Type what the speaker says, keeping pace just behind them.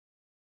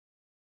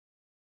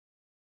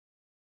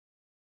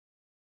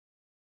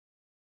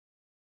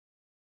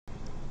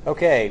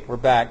Okay, we're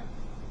back.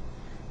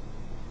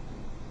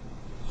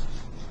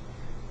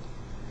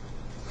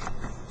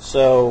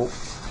 So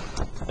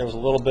there was a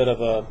little bit of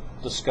a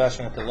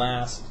discussion at the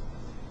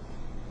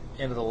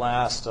end of the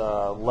last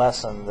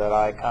lesson that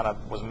I kind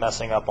of was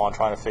messing up on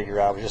trying to figure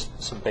out. It was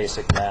just some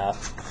basic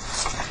math,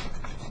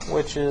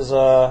 which is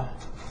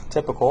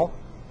typical.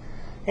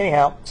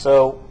 Anyhow,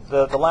 so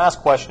the last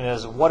question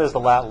is, what is the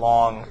lat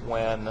long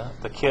when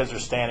the kids are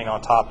standing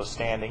on top of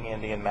standing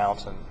Indian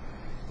Mountain?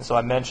 And so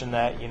I mentioned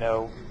that,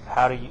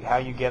 how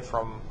you get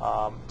from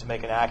to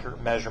make an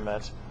accurate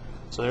measurement.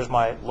 So there's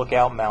my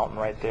lookout mountain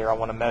right there. I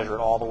want to measure it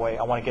all the way.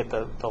 I want to get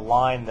the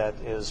line that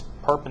is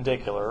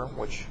perpendicular,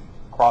 which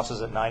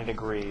crosses at 90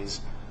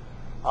 degrees.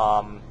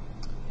 And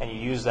you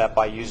use that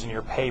by using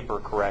your paper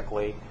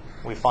correctly.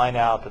 We find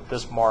out that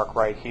this mark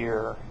right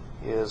here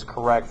is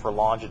correct for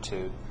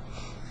longitude.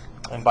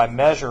 And by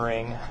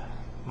measuring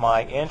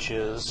my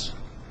inches,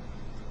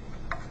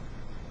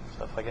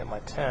 so if I get my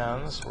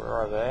tens, where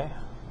are they?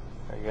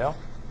 There you go.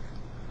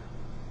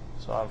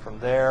 So I'm from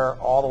there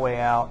all the way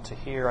out to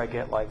here. I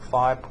get like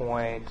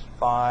 5.5,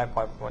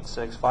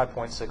 5.6,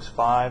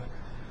 5.65. So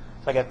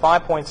I get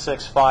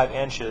 5.65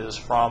 inches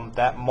from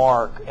that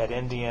mark at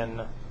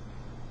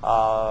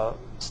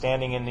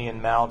standing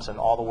Indian Mountain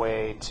all the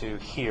way to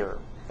here.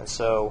 And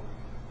so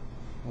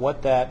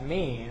what that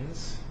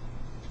means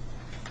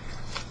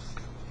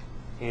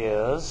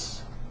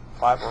is,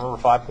 remember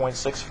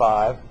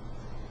 5.65.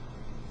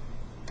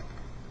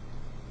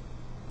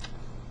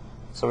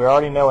 So we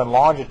already know in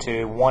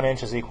longitude 1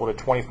 inch is equal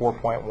to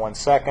 24.1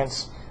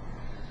 seconds.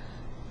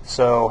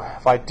 So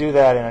if I do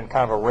that in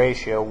kind of a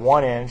ratio,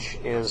 1 inch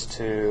is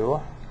to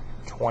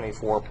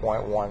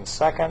 24.1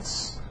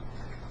 seconds,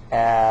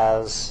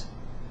 as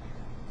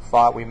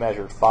we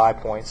measured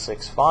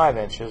 5.65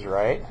 inches,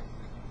 right,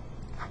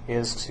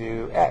 is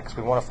to x.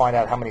 We want to find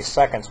out how many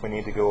seconds we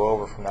need to go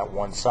over from that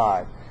one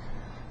side.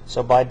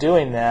 So by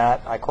doing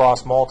that, I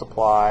cross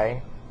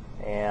multiply,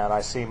 and I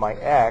see my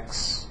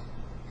x,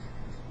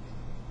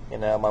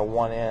 my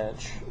 1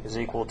 inch is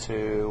equal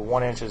to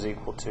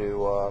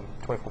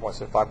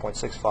 24.6,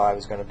 5.65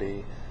 is going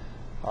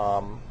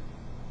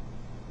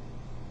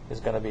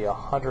to be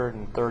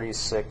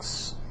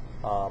 136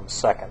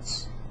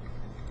 seconds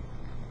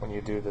when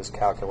you do this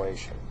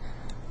calculation.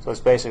 So it's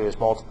basically just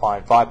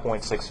multiplying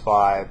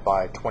 5.65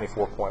 by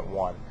 24.1,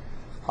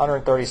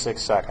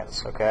 136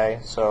 seconds. Okay,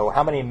 so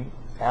how many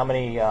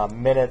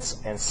minutes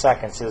and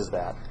seconds is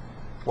that?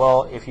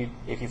 Well, if you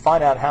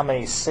find out how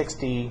many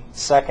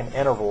 60-second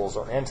intervals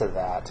are into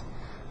that,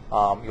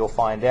 you'll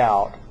find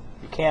out.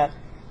 You can't.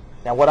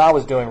 Now, what I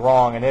was doing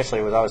wrong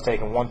initially was I was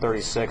taking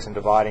 136 and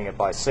dividing it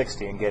by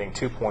 60 and getting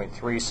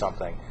 2.3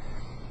 something,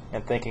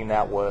 and thinking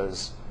that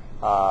was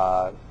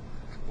 2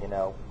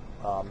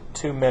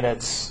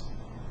 minutes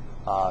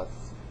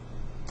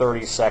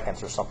 30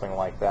 seconds or something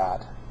like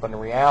that. But in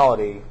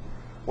reality,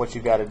 what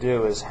you've got to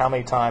do is, how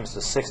many times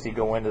does 60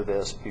 go into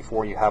this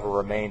before you have a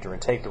remainder,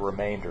 and take the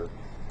remainder.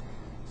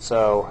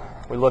 So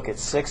we look at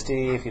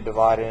 60. If you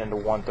divide it into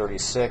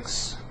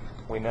 136,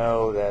 we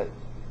know that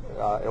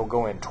it'll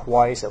go in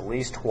twice, at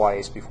least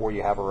twice, before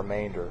you have a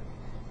remainder.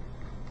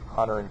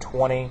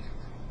 120,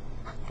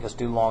 just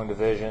do long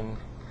division,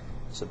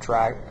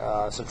 subtract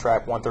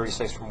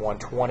 136 from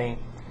 120.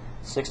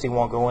 60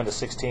 won't go into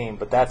 16,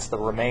 but that's the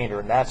remainder,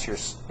 and that's your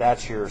seconds.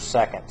 That's your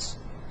seconds.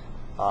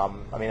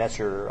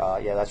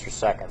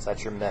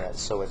 That's your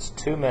minutes. So it's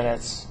 2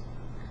 minutes,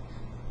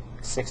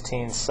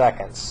 16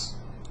 seconds,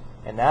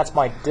 and that's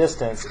my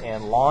distance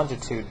and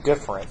longitude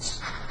difference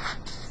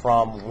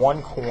from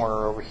one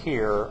corner over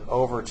here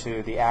over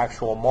to the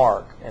actual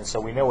mark. And so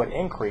we know it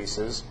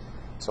increases.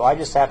 So I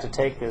just have to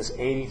take this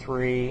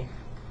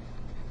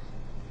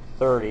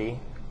 83:30.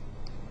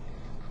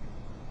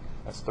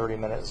 That's 30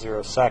 minutes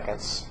 0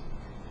 seconds,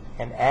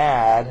 and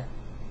add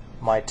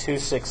my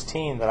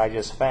 216 that I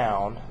just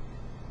found.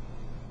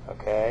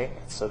 Okay,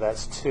 so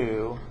that's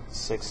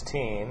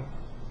 216.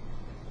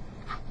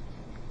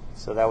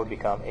 So that would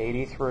become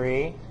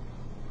 83,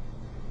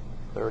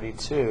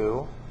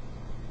 32,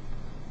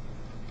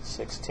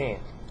 16.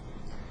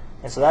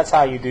 And so that's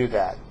how you do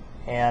that.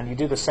 And you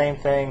do the same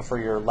thing for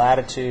your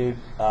latitude,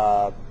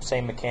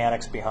 same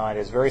mechanics behind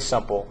it. It's very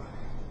simple.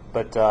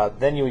 But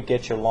then you would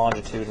get your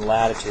longitude and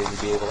latitude and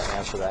be able to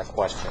answer that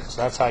question.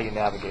 So that's how you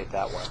navigate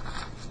that way.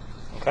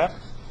 Okay?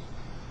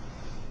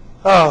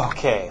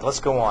 Okay, let's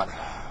go on.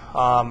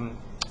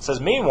 It says,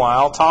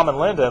 meanwhile, Tom and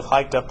Linda have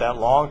hiked up that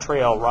long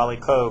trail, Riley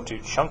Cove, to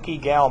Chunky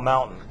Gal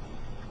Mountain.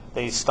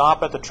 They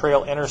stop at the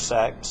trail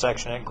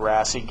intersection at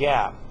Grassy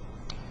Gap.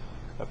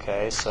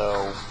 Okay,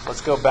 so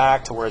let's go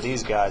back to where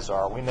these guys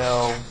are. We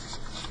know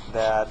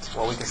that,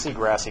 well, we can see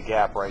Grassy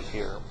Gap right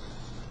here.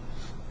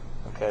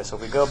 Okay, so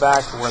if we go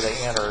back to where they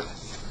entered,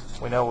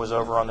 we know it was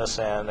over on this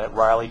end at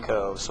Riley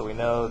Cove. So we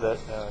know that,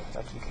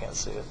 actually you can't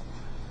see it.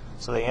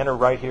 So they entered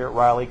right here at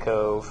Riley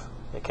Cove.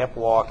 They kept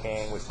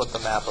walking. We flipped the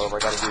map over. I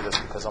got to do this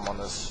because I'm on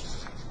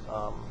this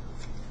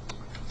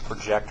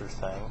projector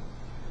thing.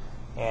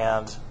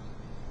 And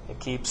it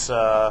keeps,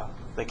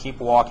 they keep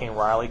walking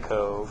Riley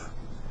Cove.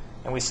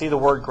 and we see the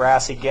word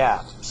Grassy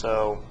Gap,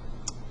 so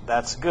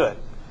that's good.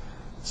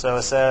 So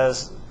it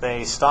says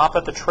they stop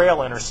at the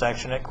trail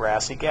intersection at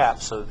Grassy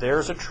Gap. So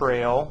there's a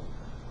trail,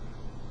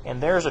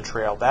 and there's a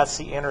trail. That's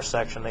the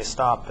intersection they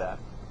stopped at.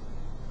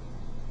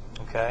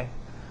 Okay.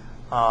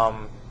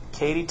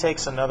 Katie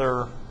takes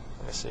another,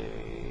 let me see,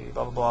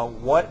 blah, blah, blah.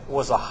 What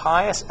was the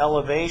highest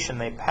elevation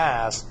they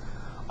passed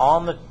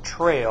on the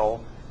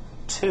trail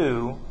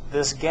to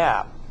this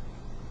gap?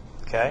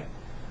 Okay.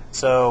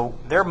 So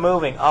they're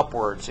moving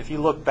upwards. If you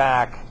look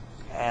back,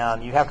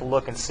 and you have to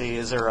look and see,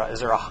 is there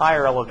a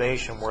higher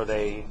elevation where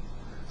they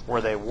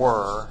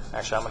were?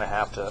 Actually, I'm going to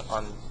have to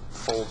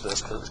unfold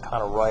this because it's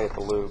kind of right at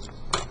the loop.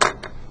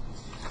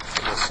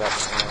 Give me a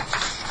second here.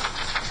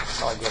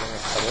 Probably getting a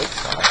headache.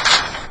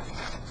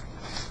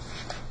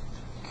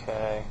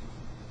 Okay.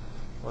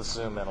 Let's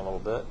zoom in a little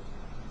bit.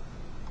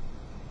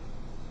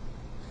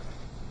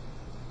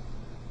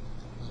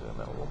 Zoom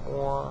in a little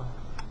more.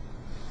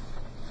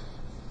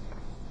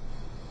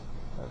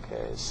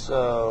 Okay,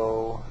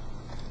 so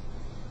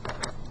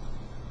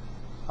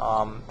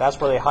that's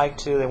where they hiked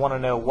to. They want to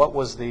know what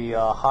was the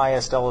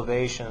highest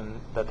elevation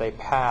that they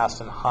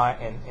passed in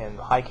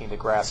hiking to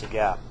Grassy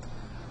Gap.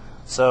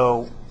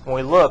 So when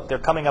we look, they're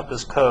coming up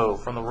this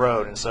cove from the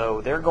road, and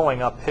so they're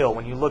going uphill.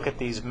 When you look at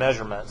these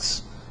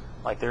measurements,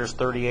 like there's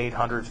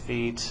 3,800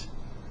 feet.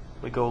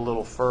 We go a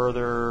little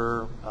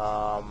further.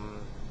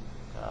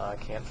 I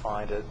can't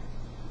find it.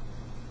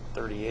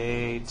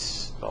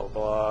 38, blah, blah,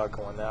 blah,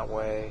 going that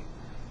way.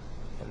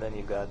 And then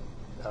you've got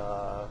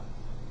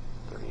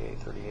 38,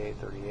 38,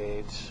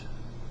 38.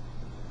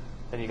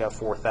 Then you got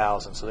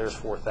 4,000. So there's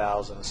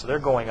 4,000. So they're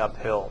going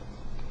uphill.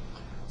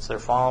 So they're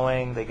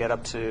following. They get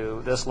up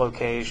to this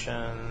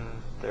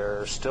location.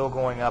 They're still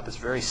going up. It's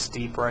very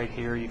steep right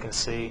here, you can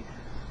see.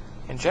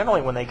 And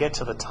generally when they get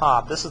to the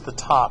top, this is the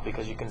top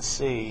because you can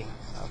see,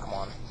 oh, come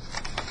on.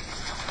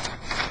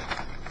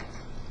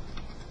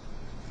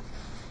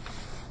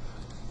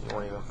 You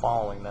weren't even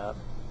following that.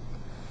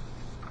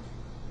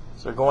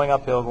 So they're going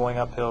uphill, going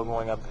uphill,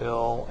 going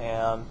uphill,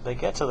 and they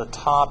get to the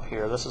top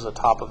here. This is the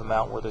top of the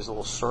mountain where these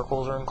little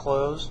circles are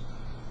enclosed.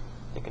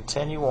 They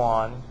continue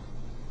on,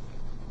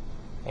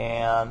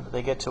 and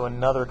they get to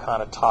another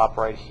kind of top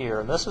right here.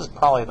 And this is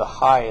probably the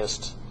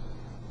highest,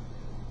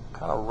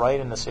 kind of right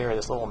in this area,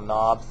 this little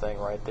knob thing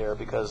right there,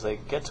 because they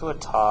get to a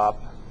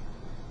top,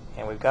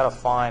 and we've got to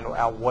find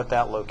out what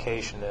that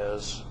location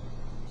is.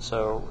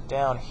 So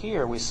down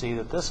here we see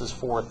that this is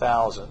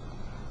 4,000.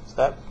 So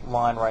that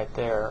line right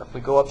there. If we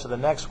go up to the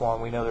next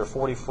one, we know they're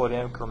 40-foot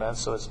increments,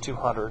 so it's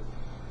 200.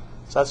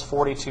 So that's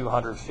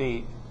 4,200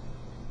 feet.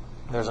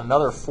 There's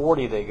another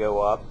 40 they go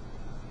up.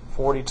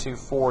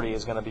 4,240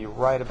 is going to be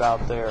right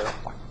about there.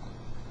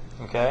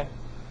 Okay?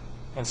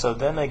 And so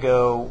then they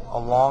go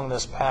along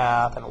this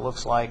path, and it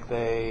looks like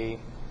they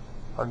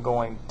are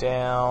going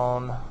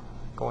downhill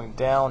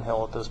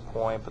at this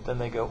point, but then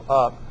they go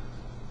up.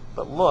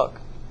 But look,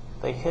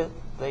 they hit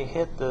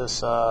this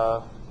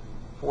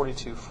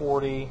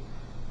 4240.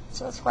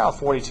 So that's around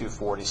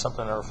 4240,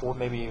 something, or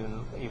maybe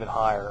even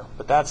higher.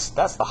 But that's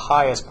the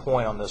highest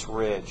point on this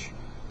ridge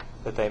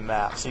that they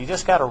map. So you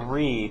just got to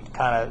read,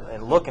 kind of,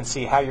 and look and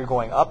see how you're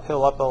going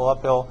uphill, uphill,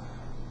 uphill.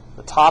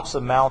 The tops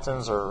of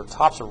mountains or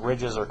tops of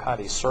ridges are kind of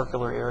these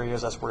circular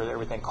areas. That's where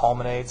everything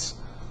culminates,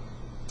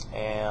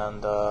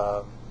 and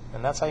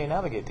that's how you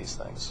navigate these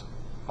things.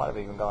 Might have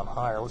even gone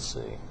higher. Let's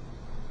see.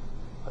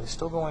 Are they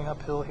still going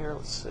uphill here?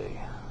 Let's see.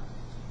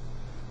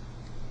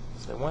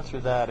 So they went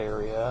through that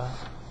area.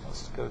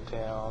 Let's go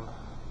down.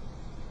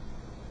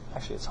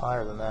 Actually, it's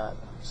higher than that.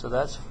 So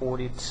that's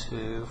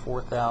 42,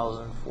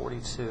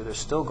 4,042. They're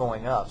still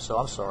going up. So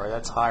I'm sorry,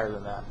 that's higher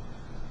than that.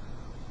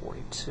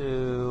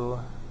 42,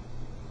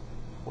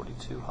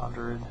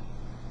 4,200.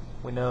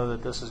 We know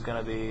that this is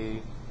going to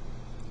be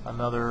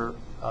another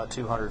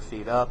 200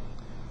 feet up.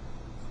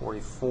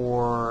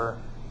 44,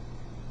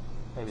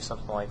 maybe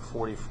something like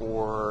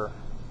 44,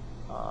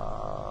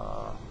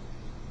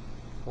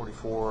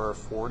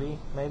 4440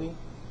 maybe.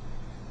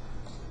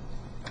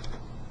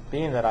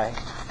 Being that I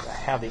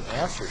have the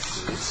answer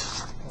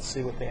sheets, let's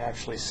see what they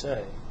actually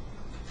say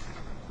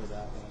for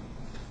that one.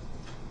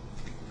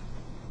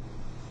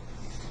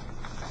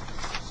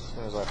 As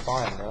soon as I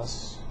find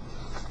this,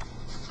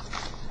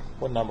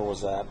 what number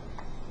was that?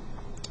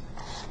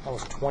 That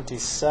was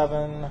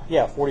 27,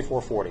 yeah,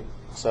 4440.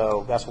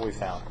 So that's what we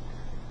found.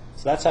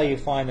 So that's how you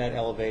find that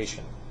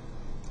elevation.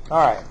 All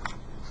right,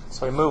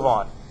 so we move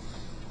on.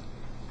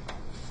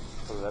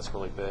 Ooh, that's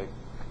really big.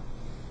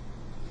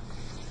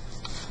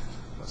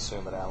 Let's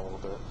zoom it out a little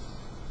bit.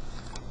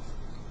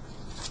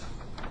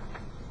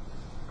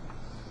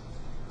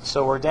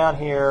 So we're down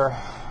here.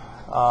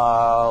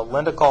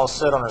 Linda calls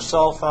Sid on her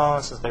cell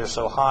phone. Since they're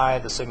so high,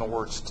 the signal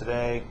works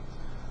today.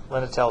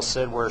 Linda tells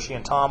Sid where she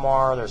and Tom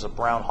are. There's a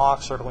brown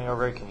hawk circling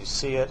over here. Can you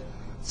see it?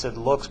 Sid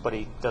looks, but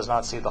he does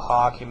not see the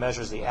hawk. He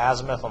measures the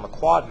azimuth on the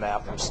quad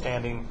map from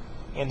Standing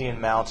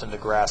Indian Mountain to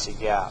Grassy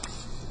Gap.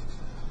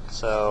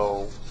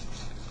 So,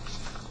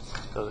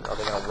 are they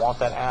going to want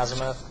that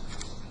azimuth?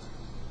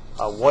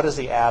 what is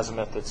the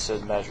azimuth that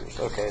SID measures?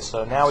 Okay,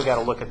 so now we got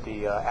to look at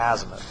the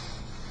azimuth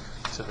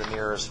to the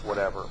nearest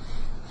whatever.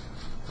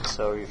 And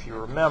so if you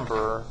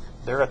remember,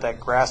 they're at that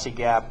Grassy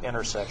Gap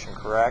intersection,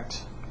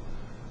 correct?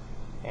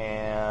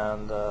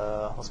 And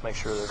let's make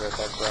sure they're at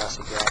that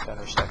Grassy Gap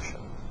intersection.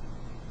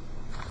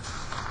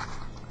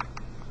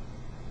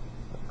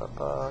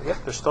 Yep,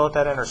 they're still at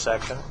that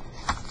intersection.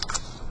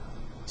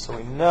 So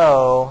we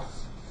know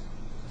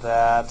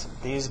that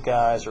these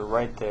guys are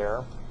right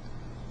there,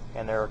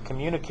 and they're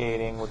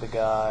communicating with the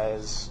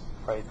guys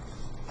right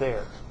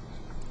there.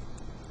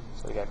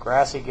 So we got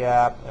Grassy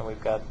Gap, and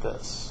we've got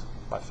this.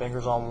 My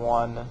finger's on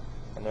one,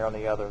 and they're on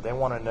the other. They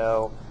want to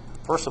know,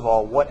 first of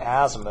all, what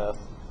azimuth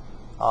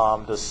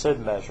does SID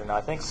measure? Now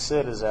I think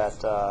SID is at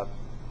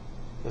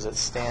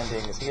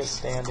standing. Is he at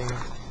standing? I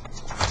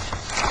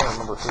can't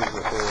remember who's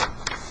with who.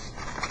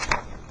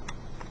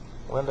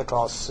 Linda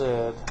calls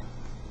SID.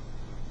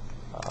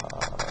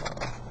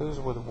 Who's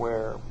with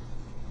where?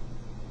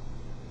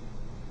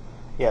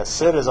 Yeah,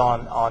 SID is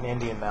on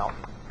Indian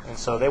Mountain. And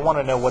so they want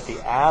to know what the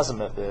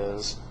azimuth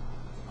is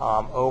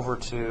over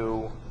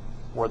to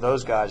where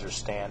those guys are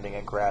standing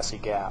at Grassy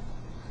Gap.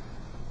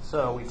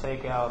 So we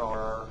take out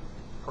our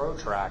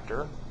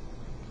protractor,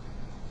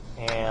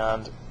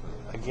 and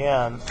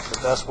again, the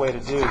best way to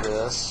do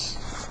this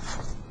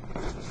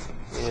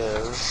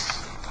is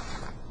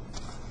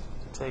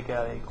to take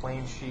out a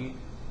clean sheet,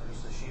 or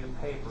just a sheet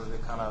of paper to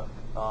kind of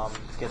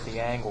get the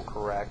angle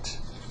correct.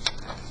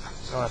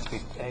 You don't have to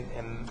be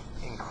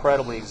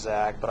incredibly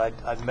exact, but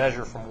I'd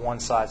measure from one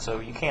side, so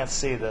you can't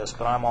see this,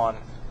 but I'm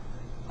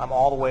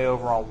all the way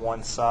over on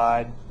one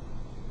side,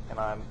 and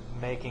I'm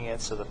making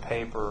it so the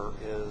paper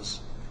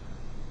is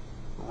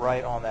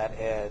right on that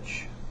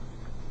edge.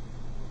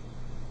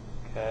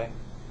 Okay?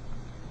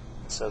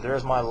 So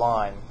there's my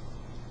line,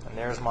 and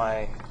there's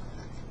my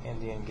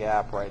Indian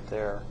Gap right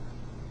there.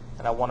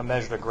 And I want to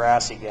measure the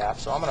Grassy Gap,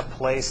 so I'm going to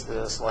place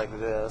this like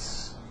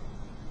this.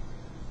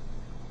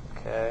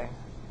 Okay?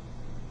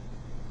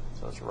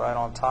 So it's right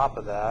on top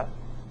of that.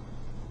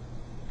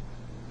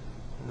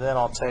 And then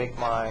I'll take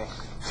my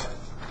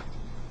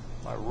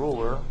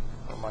ruler,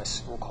 or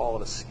we'll call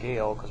it a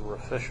scale because we're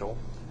official,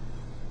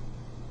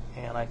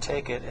 and I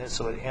take it and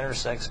so it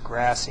intersects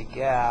Grassy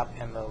Gap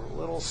and the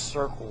little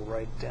circle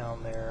right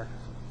down there.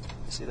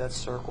 See that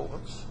circle?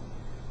 Whoops.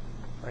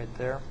 Right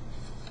there.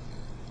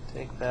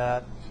 Take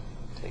that,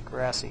 take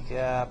Grassy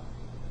Gap,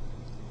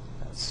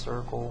 that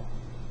circle,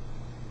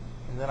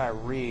 and then I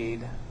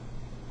read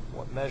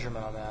what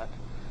measurement I'm at.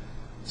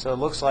 So it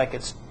looks like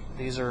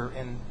these are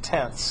in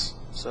tenths.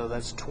 So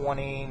that's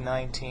 20,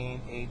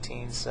 19,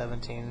 18,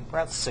 17,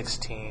 about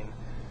 16.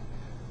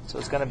 So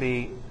it's going to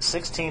be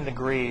 16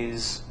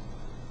 degrees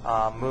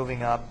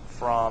moving up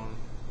from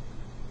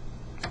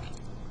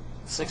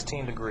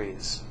 16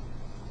 degrees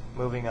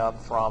moving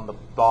up from the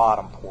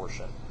bottom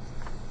portion.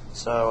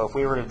 So if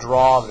we were to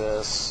draw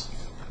this,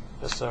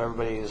 just so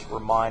everybody is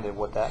reminded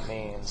what that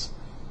means,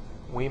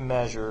 we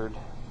measured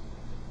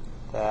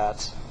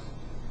that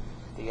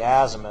the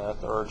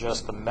azimuth, or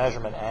just the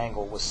measurement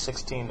angle, was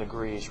 16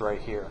 degrees right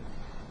here.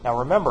 Now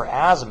remember,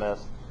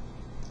 azimuth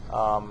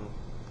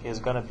is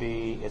going to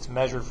be, it's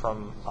measured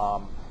from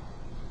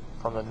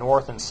the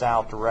north and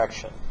south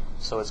direction.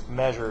 So it's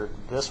measured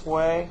this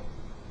way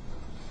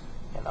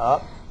and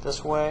up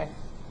this way,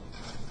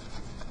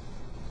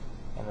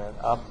 and then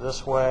up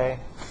this way,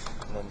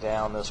 and then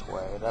down this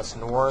way. That's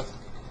north,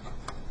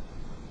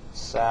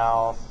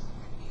 south,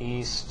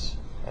 east,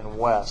 and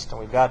west. And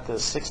we've got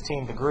this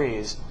 16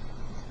 degrees.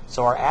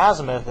 So our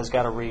azimuth has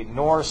got to read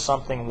north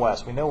something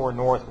west. We know we're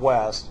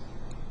northwest,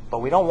 but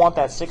we don't want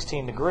that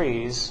 16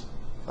 degrees.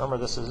 Remember,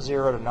 this is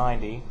 0 to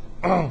 90.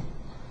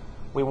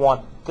 We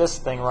want this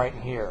thing right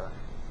in here.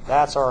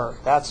 That's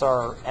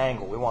our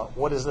angle. We want,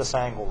 what is this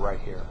angle right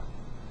here?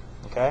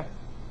 Okay?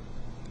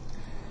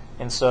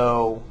 And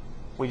so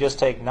we just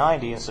take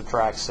 90 and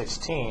subtract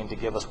 16 to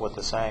give us what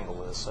this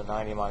angle is. So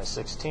 90 minus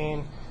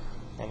 16,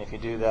 and if you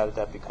do that,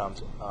 that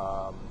becomes,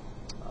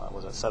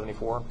 was that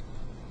 74?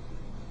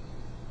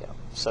 Yeah,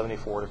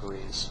 74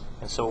 degrees.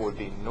 And so it would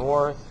be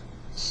north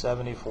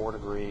 74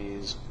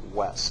 degrees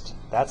west.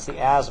 That's the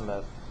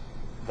azimuth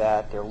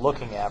that they're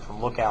looking at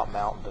from Lookout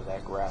Mountain to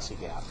that Grassy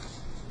Gap.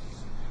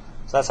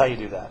 So that's how you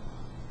do that.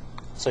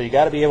 So you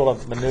got to be able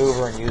to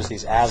maneuver and use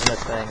these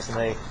azimuth things, and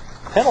they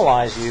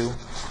penalize you.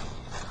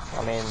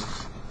 I mean,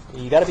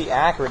 you got to be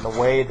accurate in the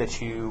way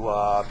that you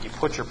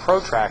put your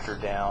protractor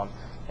down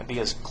and be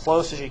as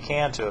close as you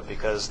can to it,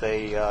 because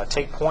they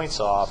take points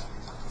off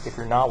if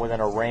you're not within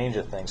a range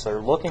of things. So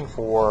they're looking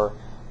for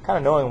kind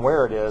of knowing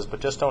where it is, but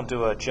just don't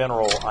do a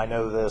general, I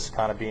know this,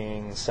 kind of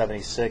being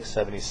 76,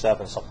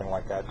 77, something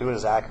like that. Do it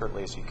as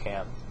accurately as you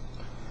can.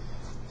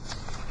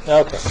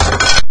 Okay.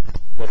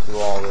 Go through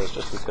all this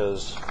just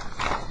because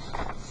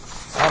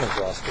I'm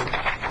exhausted.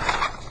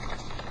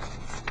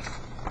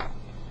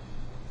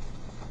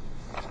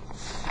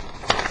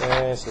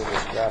 Okay, so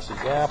there's Grassy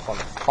Gap on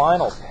the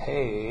final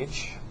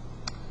page.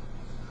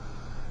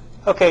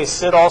 Okay,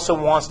 Sid also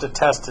wants to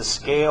test his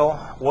scale.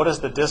 What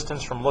is the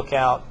distance from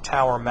Lookout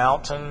Tower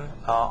Mountain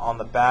on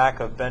the back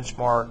of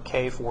benchmark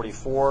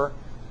K44?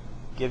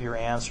 Give your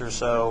answer.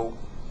 So,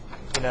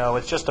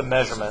 it's just a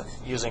measurement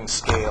using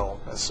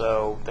scale. And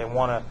so they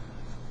want to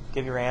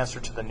give your answer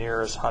to the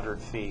nearest 100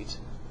 feet.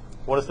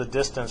 What is the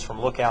distance from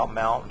Lookout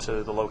Mountain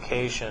to the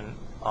location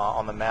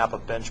on the map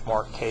of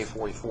benchmark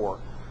K44?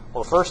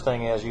 Well, the first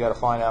thing is you got to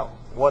find out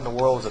what in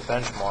the world is a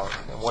benchmark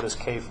and what is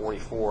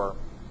K44.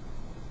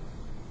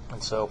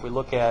 And so if we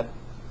look at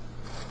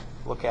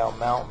Lookout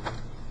Mountain,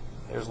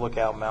 there's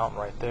Lookout Mountain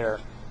right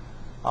there.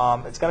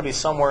 It's going to be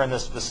somewhere in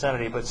this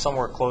vicinity, but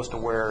somewhere close to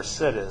where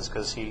Sid is,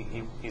 because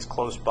he's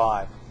close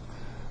by.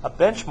 A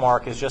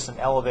benchmark is just an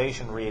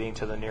elevation reading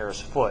to the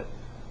nearest foot,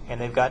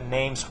 and they've got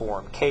names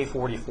for them.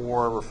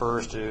 K44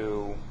 refers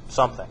to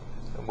something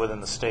within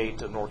the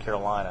state of North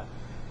Carolina.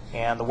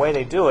 And the way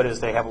they do it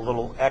is they have a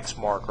little X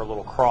mark or a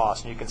little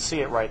cross, and you can see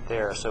it right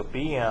there. So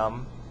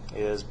BM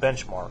is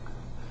benchmark.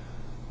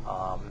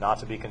 Not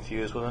to be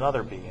confused with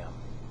another BM.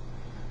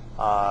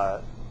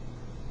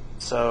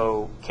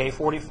 So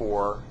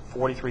K44,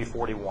 43,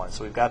 41.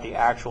 So we've got the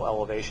actual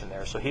elevation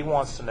there. So he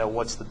wants to know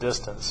what's the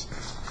distance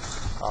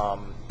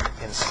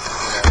in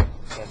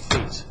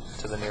feet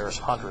to the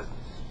nearest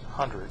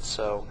 100.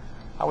 So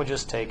I would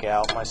just take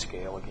out my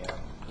scale again,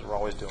 because we're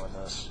always doing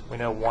this. We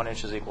know 1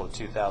 inch is equal to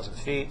 2,000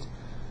 feet.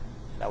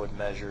 And I would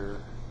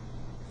measure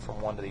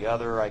from one to the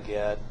other. I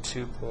get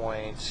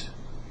 2.2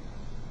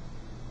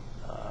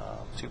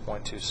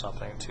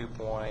 something,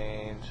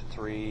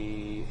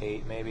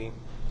 2.38 maybe,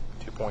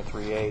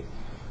 2.38.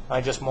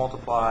 I just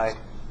multiply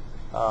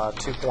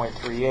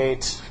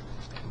 2.38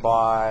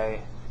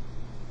 by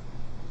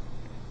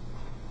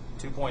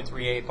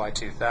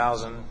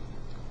 2,000,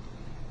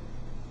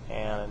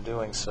 and in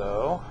doing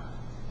so,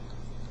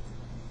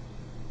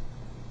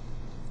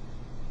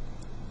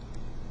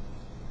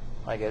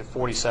 I get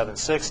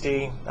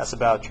 4760. That's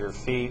about your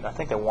feet. I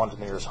think they wanted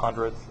the nearest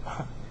 100th.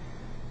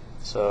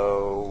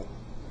 So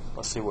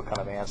let's see what kind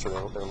of answer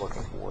they're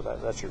looking for.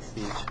 That's your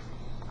feet.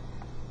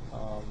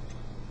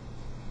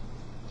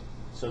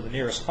 So the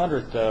nearest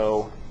 100th,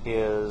 though,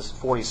 is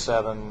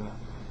 47.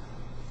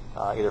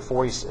 Either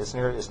 40. It's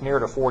near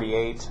to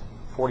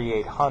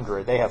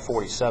 4,800. They have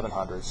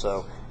 4,700.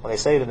 So when they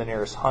say to the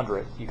nearest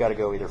 100, you got to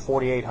go either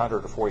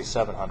 4,800 or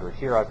 4,700.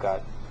 Here I've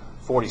got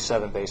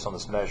 47 based on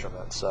this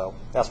measurement. So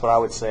that's what I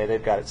would say.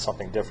 They've got it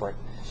something different,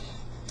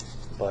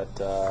 but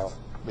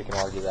we can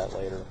argue that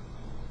later.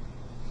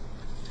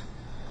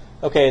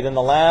 Okay, then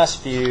the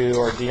last two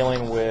are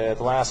dealing with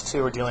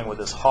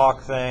this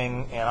hawk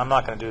thing, and I'm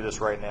not going to do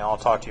this right now. I'll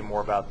talk to you more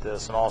about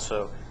this, and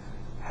also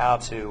how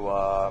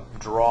to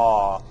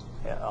draw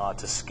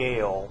to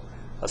scale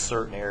a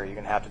certain area. You're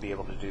going to have to be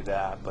able to do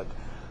that. But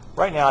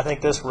right now, I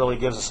think this really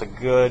gives us a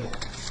good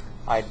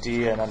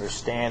idea and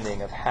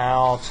understanding of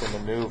how to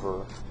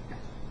maneuver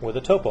with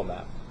a topo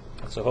map.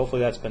 And so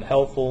hopefully that's been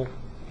helpful,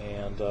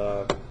 and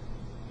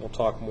we'll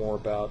talk more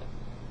about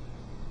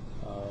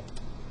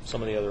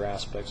some of the other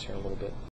aspects here in a little bit.